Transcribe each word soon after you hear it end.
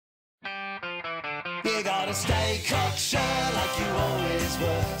You gotta stay cocksure like you always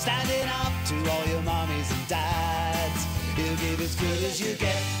were, standing up to all your mummies and dads. You give as good as you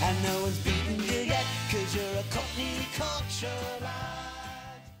get, and no one's beaten you yet, 'cause you're a Cockney cocksure lad.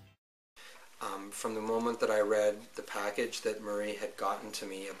 From the moment that I read the package that Murray had gotten to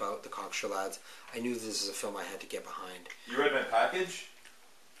me about the Cocksure Lads, I knew this is a film I had to get behind. You read my package?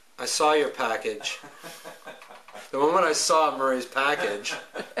 I saw your package. The moment I saw Murray's package,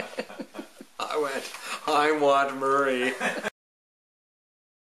 I went, I want Murray.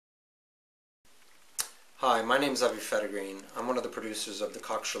 Hi, my name is Avi Federgreen. I'm one of the producers of the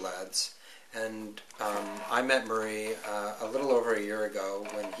Cocksure Lads. And I met Murray a little over a year ago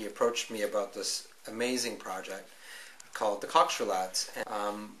when he approached me about this amazing project called the Cocksure Lads.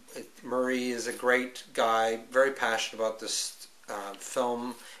 Murray is a great guy, very passionate about this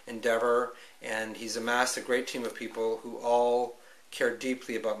film endeavor, and he's amassed a great team of people who all care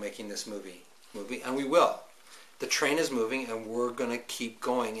deeply about making this movie, and we will. The train is moving, and we're going to keep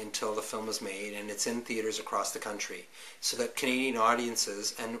going until the film is made and it's in theaters across the country, so that Canadian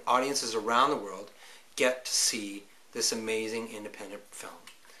audiences and audiences around the world get to see this amazing independent film.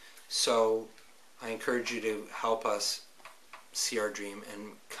 So I encourage you to help us see our dream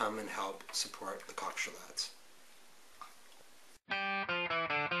and come and help support the Cocksure Lads.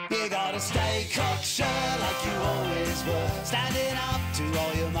 You gotta stay cocksure like you always were, standing up to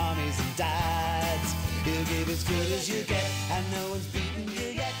all your mummies and dads. You give as good as you get, and no one's beaten you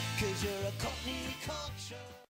yet, 'cause you're a Cockney cocksure.